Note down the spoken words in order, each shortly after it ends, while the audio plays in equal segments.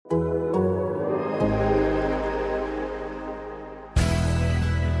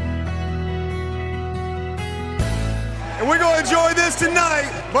we're going to enjoy this tonight,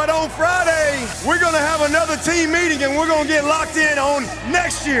 but on Friday, we're going to have another team meeting and we're going to get locked in on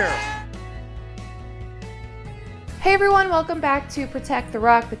next year. Hey everyone, welcome back to Protect the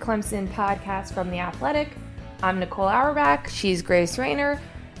Rock, the Clemson podcast from The Athletic. I'm Nicole Auerbach, she's Grace Rayner,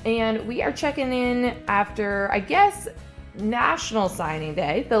 and we are checking in after, I guess, National Signing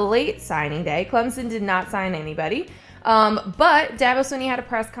Day, the late signing day. Clemson did not sign anybody, but Dabo Swinney had a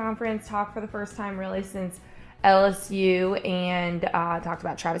press conference, talked for the first time really since LSU, and talked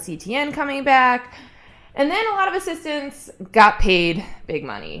about Travis Etienne coming back, and then a lot of assistants got paid big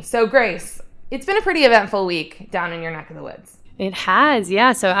money. So Grace, it's been a pretty eventful week down in your neck of the woods. It has,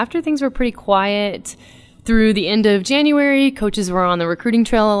 yeah. So after things were pretty quiet through the end of January, coaches were on the recruiting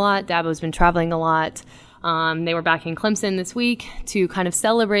trail a lot. Dabo's been traveling a lot. They were back in Clemson this week to kind of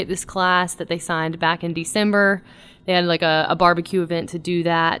celebrate this class that they signed back in December. They had like a barbecue event to do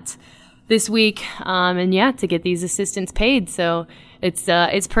that this week, and yeah, to get these assistants paid. So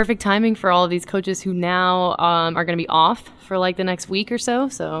it's perfect timing for all of these coaches who now are going to be off for like the next week or so.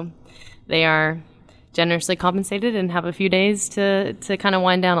 So they are generously compensated and have a few days to kind of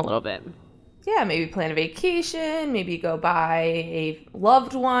wind down a little bit. Yeah, maybe plan a vacation, maybe go buy a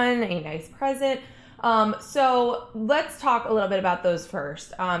loved one a nice present. So let's talk a little bit about those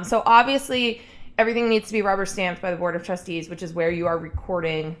first. So obviously everything needs to be rubber stamped by the Board of Trustees, which is where you are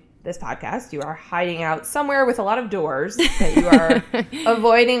recording this podcast. You are hiding out somewhere with a lot of doors that you are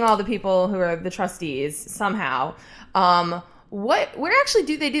avoiding all the people who are the trustees somehow. Where actually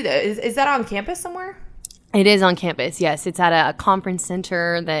do they do that? Is that on campus somewhere? It is on campus, yes. It's at a conference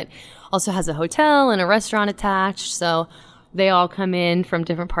center that also has a hotel and a restaurant attached. So they all come in from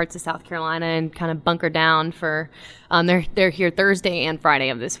different parts of South Carolina and kind of bunker down for, they're here Thursday and Friday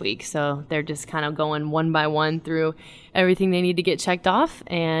of this week. So they're just kind of going one by one through everything they need to get checked off.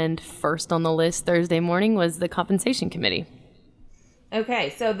 And first on the list Thursday morning was the compensation committee.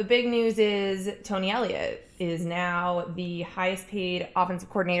 Okay, so the big news is Tony Elliott is now the highest paid offensive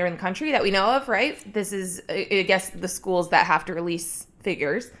coordinator in the country that we know of, right? This is, I guess, the schools that have to release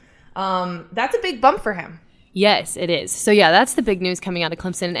figures. That's a big bump for him. Yes, it is. So yeah, that's the big news coming out of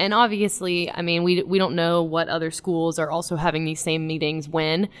Clemson. And obviously, I mean, we don't know what other schools are also having these same meetings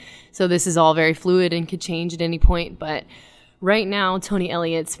when. So this is all very fluid and could change at any point. But right now, Tony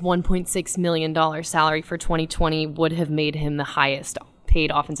Elliott's $1.6 million salary for 2020 would have made him the highest paid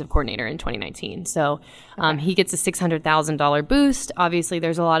offensive coordinator in 2019. So he gets a $600,000 boost. Obviously,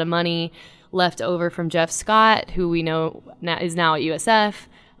 there's a lot of money left over from Jeff Scott, who we know is now at USF.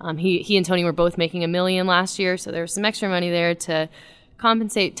 He and Tony were both making $1 million last year, so there was some extra money there to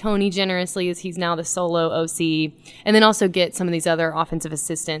compensate Tony generously as he's now the solo OC, and then also get some of these other offensive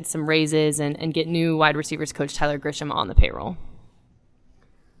assistants some raises and get new wide receivers coach Tyler Grisham on the payroll.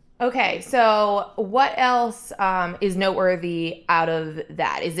 Okay, so what else is noteworthy out of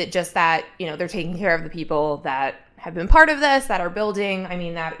that? Is it just that, they're taking care of the people that have been part of this, that are building? I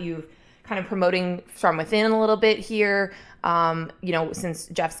mean, that you've kind of promoting from within a little bit here, since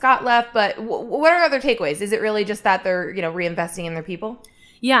Jeff Scott left. But what are other takeaways? Is it really just that they're, reinvesting in their people?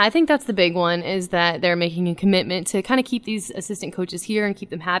 Yeah, I think that's the big one, is that they're making a commitment to kind of keep these assistant coaches here and keep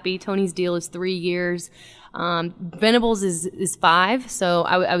them happy. Tony's deal is 3 years. Venables is 5. So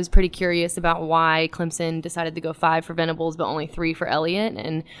I was pretty curious about why Clemson decided to go 5 for Venables, but only 3 for Elliott.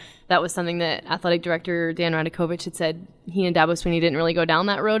 And that was something that athletic director Dan Radakovich had said he and Dabo Swinney didn't really go down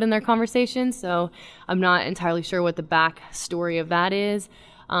that road in their conversation. So I'm not entirely sure what the back story of that is.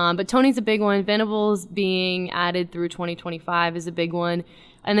 But Tony's a big one. Venables being added through 2025 is a big one.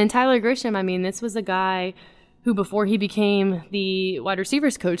 And then Tyler Grisham, I mean, this was a guy who, before he became the wide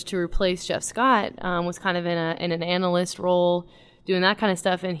receivers coach to replace Jeff Scott, was kind of in an analyst role, doing that kind of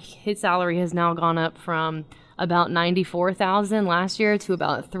stuff. And his salary has now gone up from about $94,000 last year to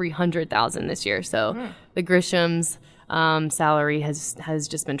about $300,000 this year. So the Grisham's salary has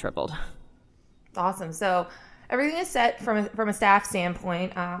just been tripled. Awesome. So everything is set from a staff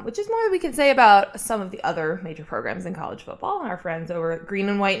standpoint, which is more than we can say about some of the other major programs in college football. Our friends over at Green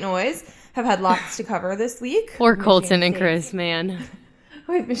and White Noise have had lots to cover this week. Poor Colton and Chris, man.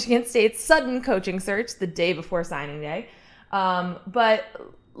 With Michigan State's sudden coaching search the day before signing day. But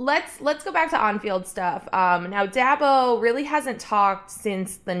let's go back to on-field stuff. Now, Dabo really hasn't talked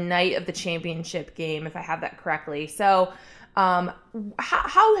since the night of the championship game, if I have that correctly. So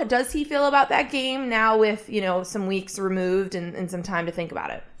how does he feel about that game now with, some weeks removed and some time to think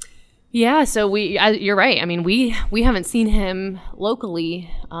about it? Yeah, so you're right. I mean, we haven't seen him locally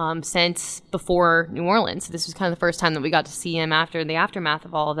since before New Orleans. This was kind of the first time that we got to see him after the aftermath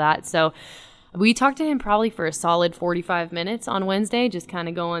of all of that. So we talked to him probably for a solid 45 minutes on Wednesday, just kind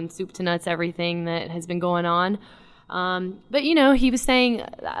of going soup to nuts, everything that has been going on. But, you know, he was saying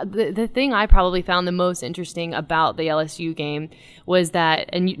the thing I probably found the most interesting about the LSU game was that,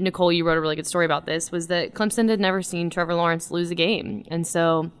 and Nicole, you wrote a really good story about this, was that Clemson had never seen Trevor Lawrence lose a game. And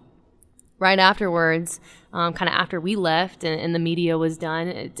so right afterwards, kind of after we left and the media was done,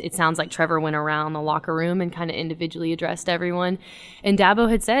 it sounds like Trevor went around the locker room and kind of individually addressed everyone. And Dabo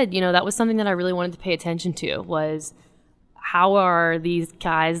had said, you know, that was something that I really wanted to pay attention to, was how are these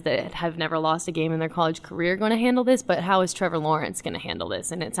guys that have never lost a game in their college career going to handle this, but how is Trevor Lawrence going to handle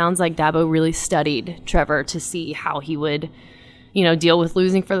this? And it sounds like Dabo really studied Trevor to see how he would, you know, deal with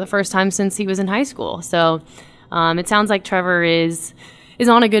losing for the first time since he was in high school. So it sounds like Trevor is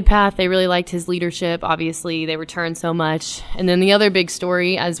on a good path. They really liked his leadership. Obviously, they returned so much. And then the other big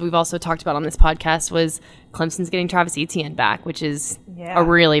story, as we've also talked about on this podcast, was Clemson's getting Travis Etienne back, which is a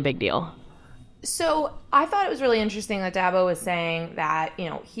really big deal. So I thought it was really interesting that Dabo was saying that, you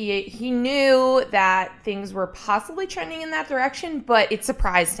know, he knew that things were possibly trending in that direction, but it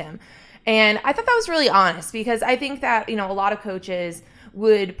surprised him. And I thought that was really honest, because I think that, you know, a lot of coaches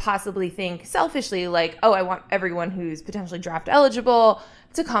would possibly think selfishly like, oh, I want everyone who's potentially draft eligible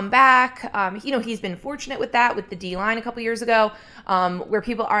to come back. You know, he's been fortunate with that with the D-line a couple years ago, where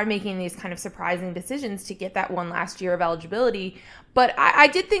people are making these kind of surprising decisions to get that one last year of eligibility. But I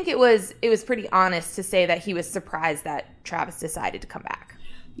did think it was pretty honest to say that he was surprised that Travis decided to come back.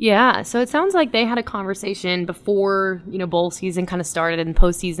 Yeah, so it sounds like they had a conversation before, you know, bowl season kind of started and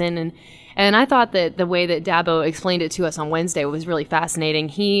postseason, and I thought that the way that Dabo explained it to us on Wednesday was really fascinating.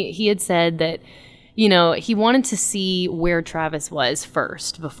 He had said that, you know, he wanted to see where Travis was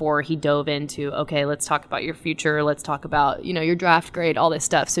first before he dove into, okay, let's talk about your future, let's talk about, you know, your draft grade, all this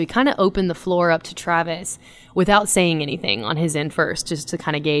stuff. So he kind of opened the floor up to Travis without saying anything on his end first, just to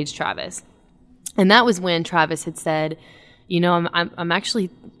kind of gauge Travis. And that was when Travis had said, you know, I'm actually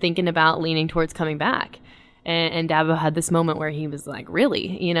thinking about leaning towards coming back. And Dabo had this moment where he was like,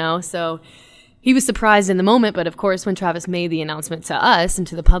 really? You know, so he was surprised in the moment. But of course, when Travis made the announcement to us and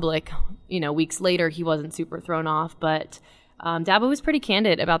to the public, you know, weeks later, he wasn't super thrown off. But Dabo was pretty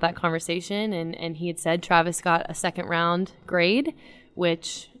candid about that conversation. And he had said Travis got a second round grade,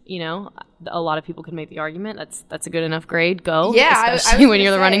 which, you know, a lot of people could make the argument that's a good enough grade. Go, yeah, especially when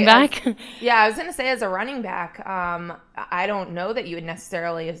you're the running back. I was going to say, as a running back, I don't know that you would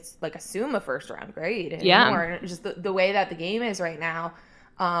necessarily like assume a first round grade anymore. Yeah, just the way that the game is right now.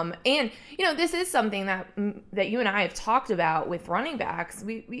 And you know, this is something that you and I have talked about with running backs.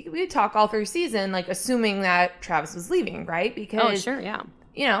 We talk all through season, like assuming that Travis was leaving, right? Because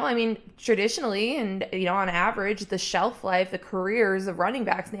you know, I mean, traditionally and, you know, on average, the shelf life, the careers of running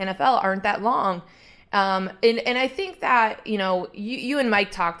backs in the NFL aren't that long. And I think that, you know, you and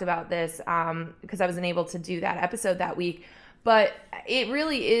Mike talked about this because I wasn't able to do that episode that week. But it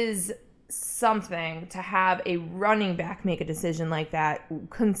really is something to have a running back make a decision like that,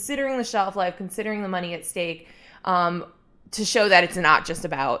 considering the shelf life, considering the money at stake, to show that it's not just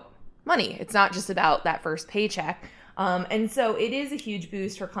about money. It's not just about that first paycheck. And so it is a huge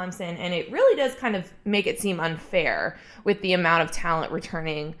boost for Clemson, and it really does kind of make it seem unfair with the amount of talent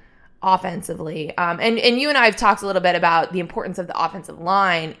returning offensively. And you and I have talked a little bit about the importance of the offensive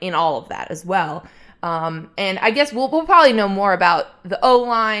line in all of that as well. And I guess we'll probably know more about the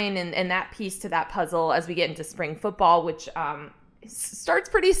O-line and that piece to that puzzle as we get into spring football, which starts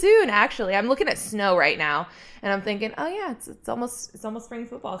pretty soon, actually. I'm looking at snow right now, and I'm thinking, oh, yeah, it's almost spring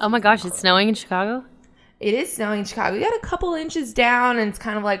football season. Oh, my gosh, it's snowing in Chicago? It is snowing in Chicago. We got a couple inches down, and it's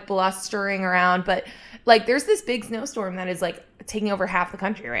kind of like blustering around. But, like, there's this big snowstorm that is, like, taking over half the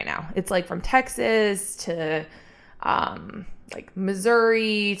country right now. It's, like, from Texas to, like,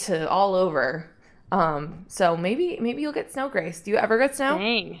 Missouri to all over. So maybe you'll get snow, Grace. Do you ever get snow?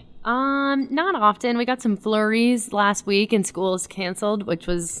 Dang. Not often. We got some flurries last week, and school is canceled, which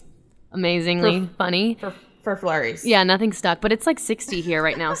was amazingly funny. For flurries. Yeah, nothing stuck, but it's like 60 here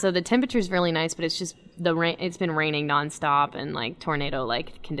right now, so the temperature's really nice, but it's just the rain. It's been raining nonstop and like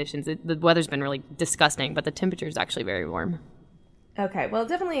tornado-like conditions. The weather's been really disgusting, but the temperature's actually very warm. Okay, well,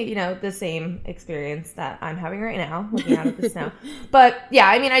 definitely, you know, the same experience that I'm having right now, looking out at the snow. But yeah,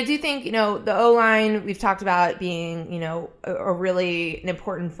 I mean, I do think, you know, the O-line, we've talked about being, you know, a really an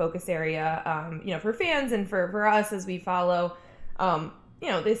important focus area, you know, for fans and for us as we follow, you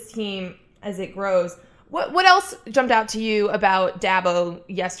know, this team as it grows. What else jumped out to you about Dabo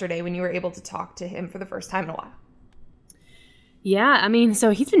yesterday when you were able to talk to him for the first time in a while? Yeah, I mean,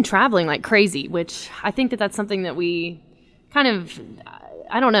 so he's been traveling like crazy, which I think that's something that we kind of,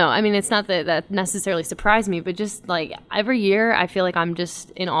 I don't know. I mean, it's not that necessarily surprised me, but just like every year, I feel like I'm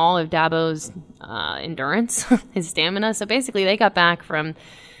just in awe of Dabo's endurance, his stamina. So basically, they got back from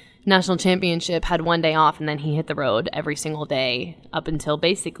national championship, had one day off, and then he hit the road every single day up until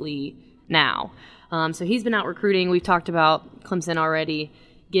basically now. So he's been out recruiting. We've talked about Clemson already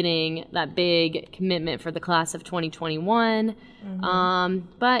getting that big commitment for the class of 2021.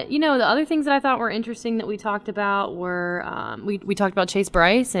 But, the other things that I thought were interesting that we talked about were we talked about Chase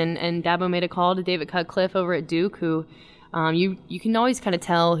Bryce, and Dabo made a call to David Cutcliffe over at Duke, who you can always kind of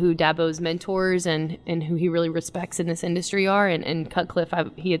tell who Dabo's mentors and who he really respects in this industry are. And Cutcliffe,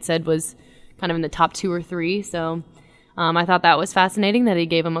 he had said, was kind of in the top 2 or 3. So I thought that was fascinating that he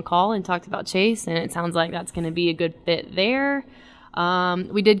gave him a call and talked about Chase, and it sounds like that's going to be a good fit there.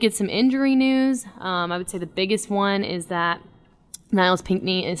 We did get some injury news. I would say the biggest one is that Niles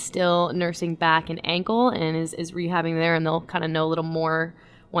Pinckney is still nursing back and ankle and is rehabbing there, and they'll kind of know a little more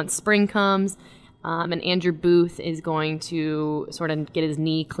once spring comes. And Andrew Booth is going to sort of get his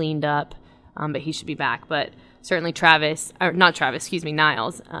knee cleaned up, but he should be back. But certainly Niles.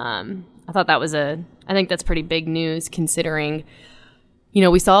 I thought I think that's pretty big news considering,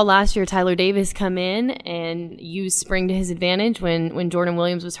 we saw last year Tyler Davis come in and use spring to his advantage when Jordan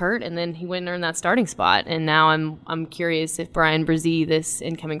Williams was hurt, and then he went and earned that starting spot. And now I'm curious if Brian Brzee, this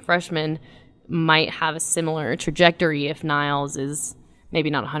incoming freshman, might have a similar trajectory if Niles is maybe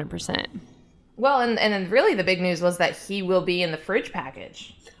not 100%. Well, and then really the big news was that he will be in the fridge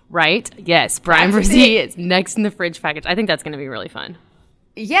package. Right? Yes, Brian Brzee is next in the fridge package. I think that's going to be really fun.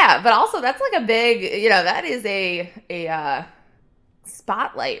 Yeah, but also that's like a big, that is a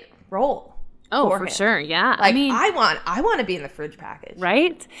spotlight role. Oh, for sure. Yeah. Like, I want to be in the fridge package.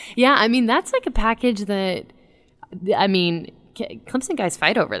 Right? Yeah. I mean, that's like a package that, Clemson guys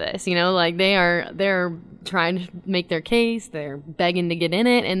fight over this, like they're trying to make their case. They're begging to get in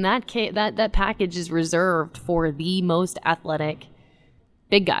it. And that package is reserved for the most athletic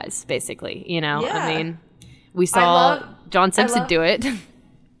big guys, basically, Yeah. We saw John Simpson do it.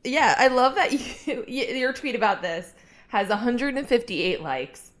 Yeah. I love that your tweet about this has 158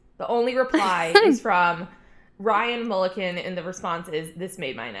 likes. The only reply is from Ryan Mulligan, and the response is, "This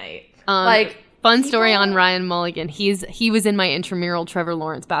made my night." Fun story on Ryan Mulligan. He was in my intramural Trevor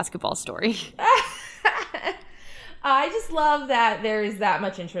Lawrence basketball story. I just love that there is that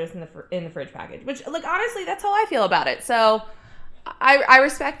much interest in the fridge package, which, honestly, that's how I feel about it. So I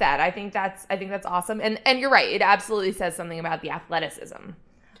respect that. I think that's awesome. And you're right. It absolutely says something about the athleticism.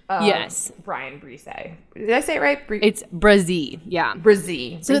 Yes. Brian Brzee. Did I say it right? It's Brzee. Yeah.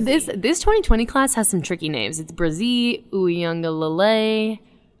 Brzee. So this 2020 class has some tricky names. It's Brzee, Uiagalelei.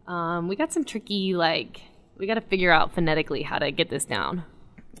 We got some tricky, we got to figure out phonetically how to get this down.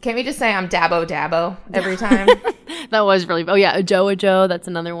 Can we just say I'm Dabo every time? That was really, Ajo, that's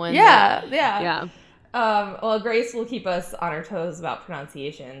another one. Yeah. Well, Grace will keep us on our toes about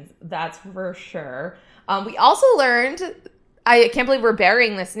pronunciations. That's for sure. We also learned, I can't believe we're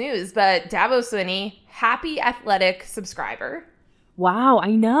burying this news, but Dabo Swinney, happy athletic subscriber. Wow,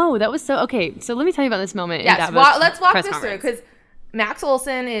 I know. That was okay. So let me tell you about this moment. Yes, let's walk this through, because Max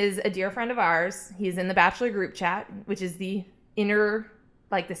Olson is a dear friend of ours. He's in the Bachelor group chat, which is the inner,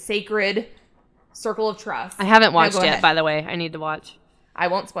 the sacred circle of trust. I haven't watched yet, by the way. I need to watch. I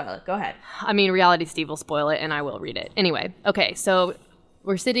won't spoil it. Go ahead. Reality Steve will spoil it, and I will read it. Anyway, okay, so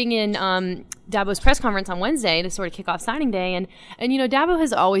we're sitting in Dabo's press conference on Wednesday to sort of kick off signing day, and Dabo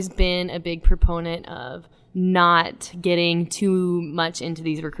has always been a big proponent of not getting too much into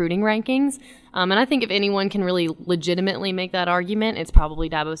these recruiting rankings. And I think if anyone can really legitimately make that argument, it's probably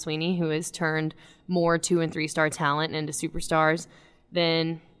Dabo Swinney, who has turned more 2- and 3-star talent into superstars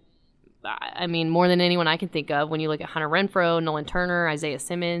than, more than anyone I can think of. When you look at Hunter Renfrow, Nolan Turner, Isaiah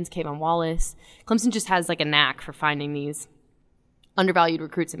Simmons, Kayvon Wallace, Clemson just has a knack for finding these undervalued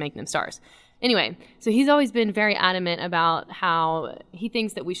recruits and making them stars. Anyway, so he's always been very adamant about how he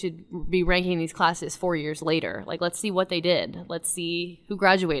thinks that we should be ranking these classes 4 years later. Let's see what they did. Let's see who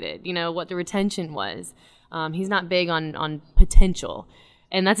graduated, what the retention was. He's not big on potential.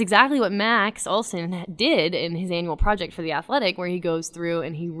 And that's exactly what Max Olson did in his annual project for The Athletic, where he goes through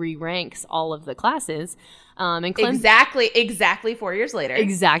and he re-ranks all of the classes. And Exactly 4 years later.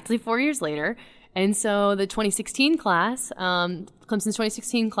 Exactly 4 years later. And so the 2016 class, Clemson's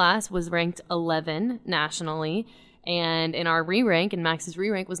 2016 class was ranked 11 nationally. And in our re-rank, and Max's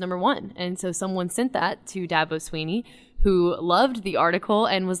re-rank was number 1. And so someone sent that to Dabo Swinney, who loved the article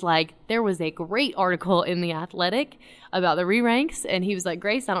and was like, there was a great article in The Athletic about the re-ranks. And he was like,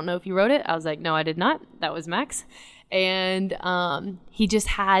 Grace, I don't know if you wrote it. I was like, no, I did not. That was Max. And he just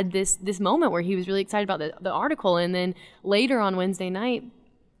had this moment where he was really excited about the article. And then later on Wednesday night,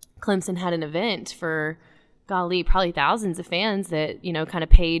 Clemson had an event for, probably thousands of fans that, kind of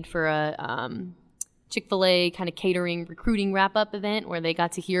paid for a Chick-fil-A kind of catering recruiting wrap-up event where they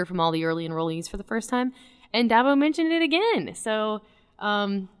got to hear from all the early enrollees for the first time. And Dabo mentioned it again. So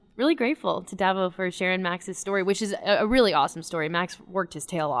really grateful to Dabo for sharing Max's story, which is a really awesome story. Max worked his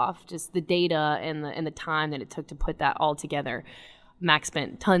tail off, just the data and the time that it took to put that all together. Max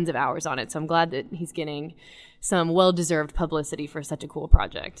spent tons of hours on it, so I'm glad that he's getting some well-deserved publicity for such a cool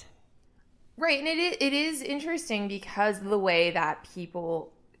project. Right, and it is interesting because of the way that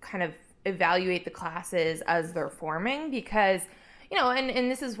people kind of evaluate the classes as they're forming, because, you know,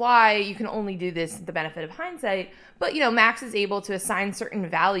 and this is why you can only do this with the benefit of hindsight, but, you know, Max is able to assign certain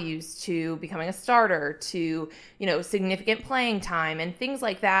values to becoming a starter, to, you know, significant playing time and things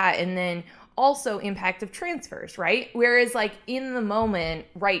like that, and then also impact of transfers, right? Whereas like in the moment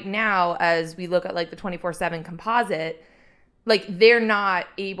right now, as we look at like the 24/7 composite, like they're not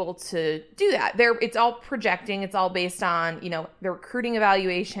able to do that. It's all projecting. It's all based on, you know, the recruiting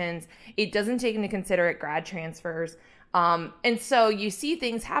evaluations. It doesn't take into consideration grad transfers. And so you see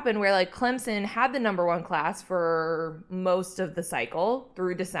things happen where like Clemson had the number one class for most of the cycle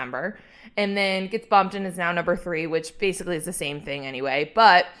through December and then gets bumped and is now number 3, which basically is the same thing anyway.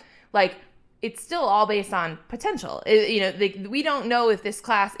 But like, it's still all based on potential. We don't know if this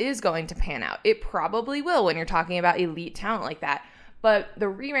class is going to pan out. It probably will when you're talking about elite talent like that. But the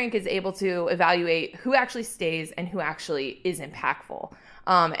re-rank is able to evaluate who actually stays and who actually is impactful.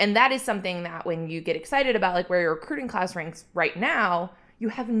 And that is something that when you get excited about like where your recruiting class ranks right now, you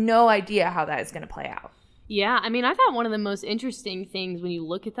have no idea how that is going to play out. Yeah, I mean, I thought one of the most interesting things when you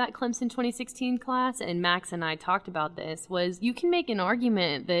look at that Clemson 2016 class, and Max and I talked about this, was you can make an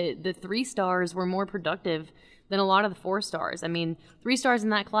argument that the 3 stars were more productive than a lot of the 4 stars. I mean, 3 stars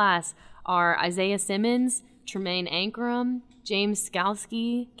in that class are Isaiah Simmons, Tremaine Ankrum, James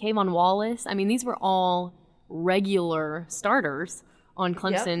Skalski, Kayvon Wallace. I mean, these were all regular starters on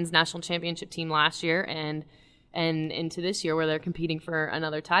Clemson's national championship team last year and into this year where they're competing for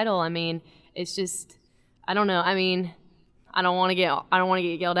another title. I mean, it's just, I don't know. I mean, I don't want to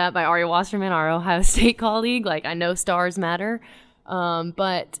get yelled at by Ari Wasserman, our Ohio State colleague. Like, I know stars matter,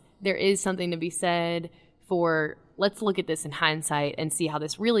 but there is something to be said for let's look at this in hindsight and see how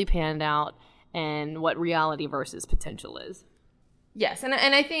this really panned out and what reality versus potential is. Yes, and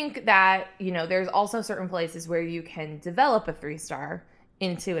I think that, you know, there's also certain places where you can develop a 3-star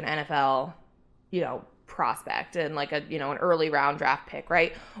into an NFL, you know, prospect and like a, you know, an early round draft pick,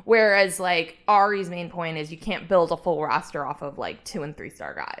 right? Whereas like Ari's main point is you can't build a full roster off of like 2 and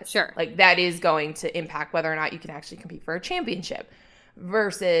 3-star guys. Sure. Like that is going to impact whether or not you can actually compete for a championship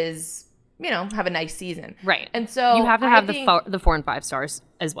versus, you know, have a nice season. Right. And so you have to have the 4 and 5 stars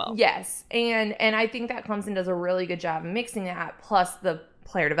as well. Yes. And I think that Clemson does a really good job of mixing that plus the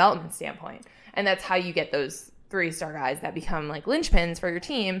player development standpoint. And that's how you get those 3-star guys that become like linchpins for your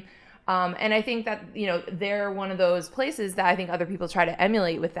team. And I think that, you know, they're one of those places that I think other people try to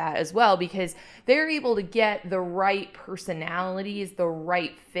emulate with that as well, because they're able to get the right personalities, the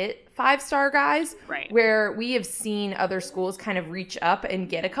right fit 5-star guys, right, where we have seen other schools kind of reach up and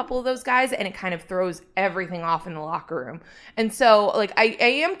get a couple of those guys, and it kind of throws everything off in the locker room. And so, like, I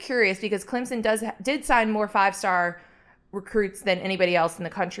am curious because Clemson did sign more 5-star recruits than anybody else in the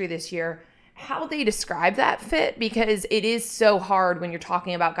country this year, how they describe that fit, because it is so hard when you're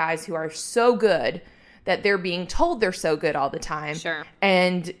talking about guys who are so good that they're being told they're so good all the time. Sure.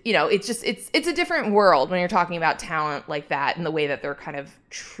 And, you know, it's just, it's a different world when you're talking about talent like that and the way that they're kind of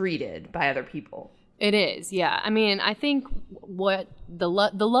treated by other people. It is, yeah. I mean, I think what the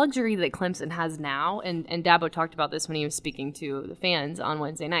luxury that Clemson has now, and Dabo talked about this when he was speaking to the fans on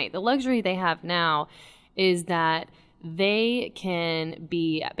Wednesday night, the luxury they have now is that they can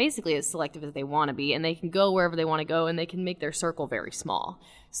be basically as selective as they want to be, and they can go wherever they want to go, and they can make their circle very small.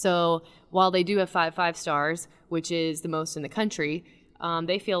 So while they do have 5 stars, which is the most in the country,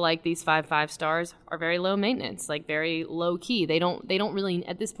 they feel like these 5 stars are very low maintenance, like very low key. They don't really,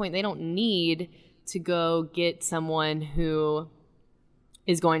 at this point, they don't need to go get someone who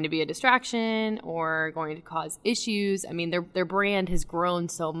is going to be a distraction or going to cause issues. I mean, their brand has grown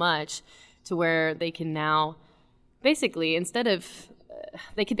so much to where they can now basically, instead of,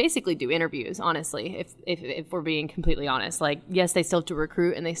 they could basically do interviews, honestly, if we're being completely honest. Like, yes, they still have to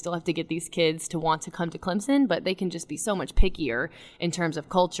recruit and they still have to get these kids to want to come to Clemson, but they can just be so much pickier in terms of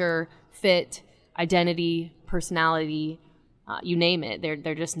culture, fit, identity, personality, you name it.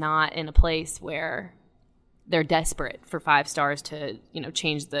 They're just not in a place where they're desperate for 5 stars to, you know,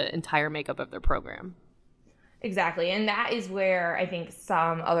 change the entire makeup of their program. Exactly. And that is where I think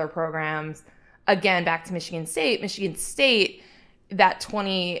some other programs, again, back to Michigan State, that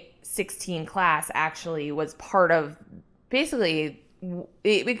 2016 class actually was part of basically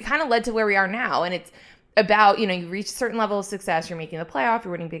it kind of led to where we are now. And it's about, you reach a certain level of success, you're making the playoff,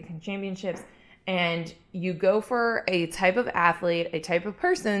 you're winning Big Ten championships, and you go for a type of athlete, a type of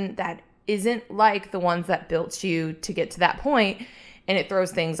person that isn't like the ones that built you to get to that point, and it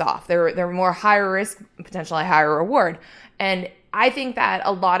throws things off. They're more higher risk, potentially higher reward. And I think that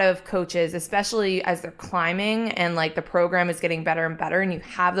a lot of coaches, especially as they're climbing and like the program is getting better and better, and you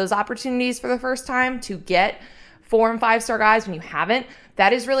have those opportunities for the first time to get 4 and 5 star guys when you haven't,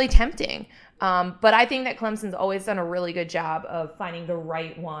 that is really tempting. But I think that Clemson's always done a really good job of finding the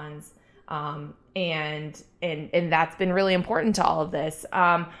right ones. And that's been really important to all of this.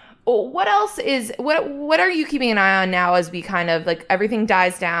 What else what are you keeping an eye on now as we kind of like everything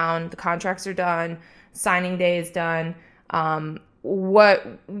dies down, the contracts are done, signing day is done.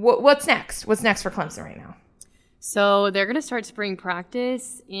 What's next? What's next for Clemson right now? So they're going to start spring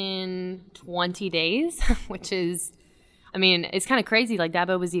practice in 20 days, which is, I mean, it's kind of crazy. Like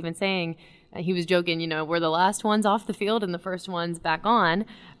Dabo was even saying, he was joking, we're the last ones off the field and the first ones back on,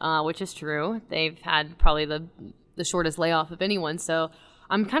 which is true. They've had probably the shortest layoff of anyone. So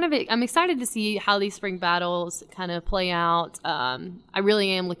I'm excited to see how these spring battles kind of play out. I really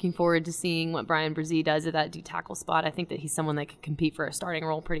am looking forward to seeing what Brian Brzee does at that D tackle spot. I think that he's someone that could compete for a starting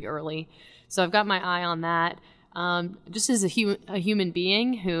role pretty early. So I've got my eye on that. Just as a human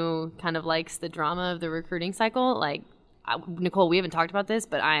being who kind of likes the drama of the recruiting cycle, like Nicole, we haven't talked about this,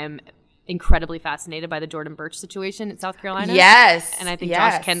 but I am incredibly fascinated by the Jordan Burch situation in South Carolina. Yes. And I think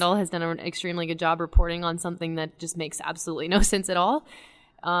Josh Kendall has done an extremely good job reporting on something that just makes absolutely no sense at all.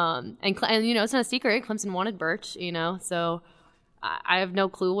 And it's not a secret. Clemson wanted Burch, so I have no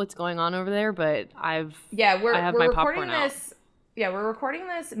clue what's going on over there, but I have my popcorn out. We're recording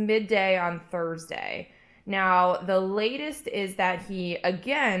this midday on Thursday. Now, the latest is that he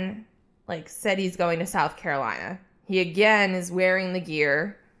again, said he's going to South Carolina. He again is wearing the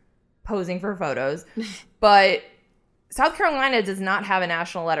gear, posing for photos, but South Carolina does not have a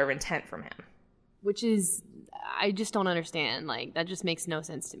national letter of intent from him. Which is, I just don't understand. That just makes no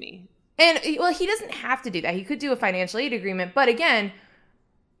sense to me. And, well, he doesn't have to do that. He could do a financial aid agreement, but again,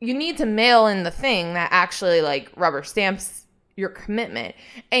 you need to mail in the thing that actually, rubber stamps your commitment.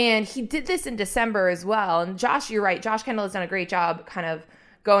 And he did this in December as well. And Josh, you're right. Josh Kendall has done a great job kind of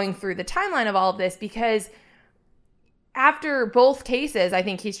going through the timeline of all of this, because after both cases, I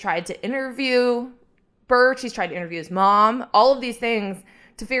think he's tried to interview Burch, he's tried to interview his mom, all of these things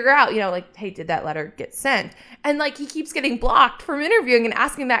to figure out, hey, did that letter get sent? And he keeps getting blocked from interviewing and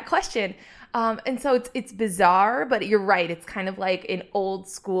asking that question. And so it's bizarre, but you're right. It's kind of like an old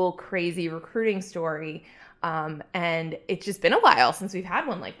school crazy recruiting story. And it's just been a while since we've had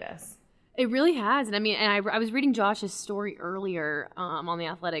one like this. It really has. And I was reading Josh's story earlier on The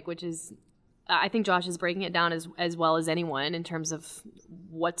Athletic, which is, I think Josh is breaking it down as well as anyone in terms of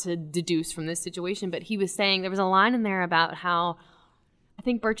what to deduce from this situation. But he was saying there was a line in there about how I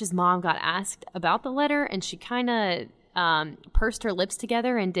think Burch's mom got asked about the letter, and she kind of pursed her lips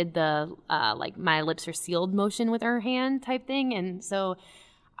together and did the my lips are sealed motion with her hand type thing. And so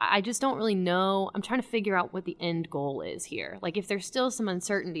I just don't really know. I'm trying to figure out what the end goal is here. If there's still some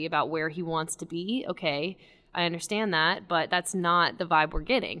uncertainty about where he wants to be, okay, I understand that, but that's not the vibe we're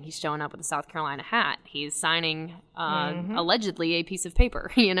getting. He's showing up with a South Carolina hat. He's signing allegedly a piece of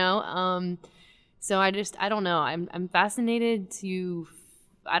paper, So I don't know. I'm fascinated to,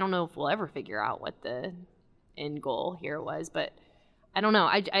 I don't know if we'll ever figure out what the end goal here was, but I don't know.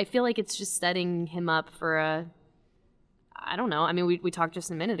 I feel like it's just setting him up for I don't know. We talked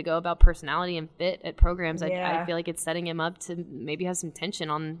just a minute ago about personality and fit at programs. Yeah. I feel like it's setting him up to maybe have some tension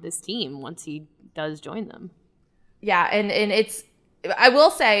on this team once he does join them. Yeah, and it's, I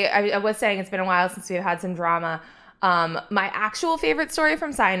will say, I was saying it's been a while since we've had some drama. My actual favorite story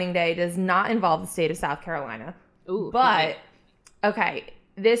from signing day does not involve the state of South Carolina. Ooh. But, okay,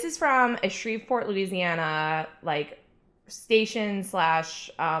 this is from a Shreveport, Louisiana, station /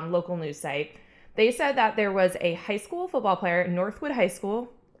 local news site. They said that there was a high school football player at Northwood High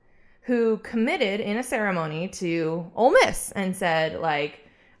School who committed in a ceremony to Ole Miss and said,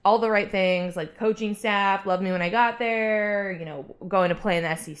 all the right things, coaching staff loved me when I got there, going to play in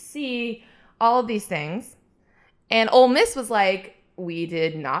the SEC, all of these things. And Ole Miss was like, we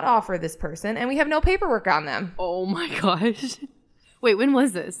did not offer this person, and we have no paperwork on them. Oh, my gosh. Wait, when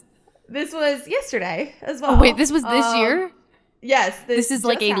was this? This was yesterday as well. Oh, wait, this was this year? Yes. This is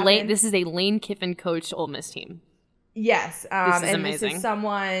this is a Lane Kiffin coached Ole Miss team. Yes. This is amazing. This is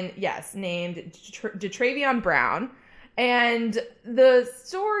someone, named DeTravion Brown. And the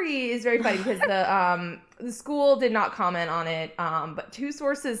story is very funny because the school did not comment on it, but two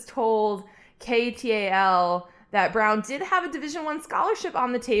sources told KTAL that Brown did have a Division I scholarship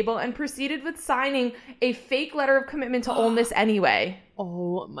on the table and proceeded with signing a fake letter of commitment to Ole Miss anyway.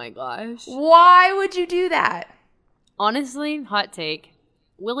 Oh my gosh. Why would you do that? Honestly, hot take.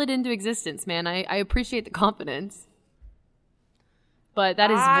 Will it into existence, man. I appreciate the confidence. But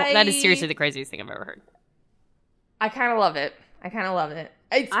that is seriously the craziest thing I've ever heard. I kind of love it.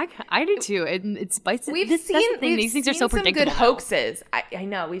 I do too. It spices. These things are so predictable. Good hoaxes. I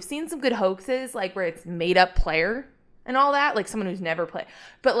know we've seen some good hoaxes, like where it's made up player and all that, like someone who's never played.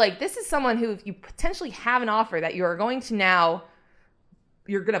 But like this is someone who, if you potentially have an offer that you are going to now,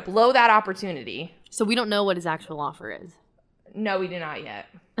 you're going to blow that opportunity. So we don't know what his actual offer is. No, we do not yet.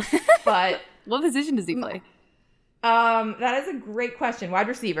 But what position does he play? That is a great question. Wide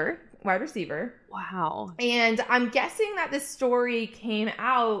receiver. Wow. And I'm guessing that this story came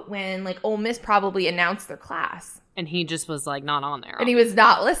out when like Ole Miss probably announced their class. And he just was like not on there. And he was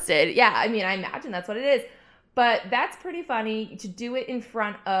not listed. Yeah, I mean, I imagine that's what it is. But that's pretty funny to do it in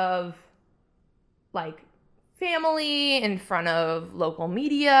front of like family, in front of local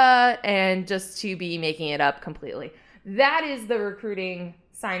media, and just to be making it up completely. That is the recruiting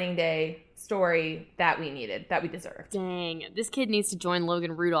signing day story that we needed, that we deserved. Dang, this kid needs to join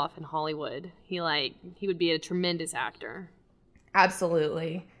Logan Rudolph in Hollywood. He would be a tremendous actor.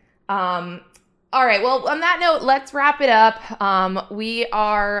 Absolutely. All right, well, on that note, let's wrap it up. We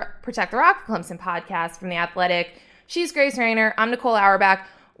are Protect the Rock, Clemson podcast from The Athletic. She's Grace Rayner. I'm Nicole Auerbach.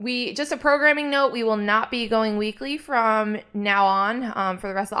 Just a programming note, we will not be going weekly from now on for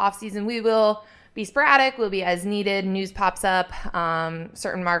the rest of the offseason. We will be sporadic, will be as needed. News pops up,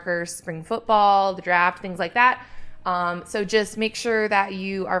 certain markers, spring football, the draft, things like that. So just make sure that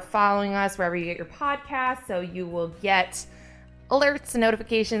you are following us wherever you get your podcasts so you will get alerts and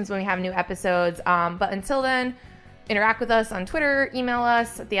notifications when we have new episodes. But until then, interact with us on Twitter, email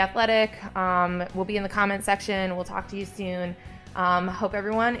us at The Athletic. We'll be in the comment section. We'll talk to you soon. Hope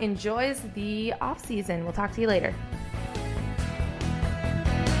everyone enjoys the off season. We'll talk to you later.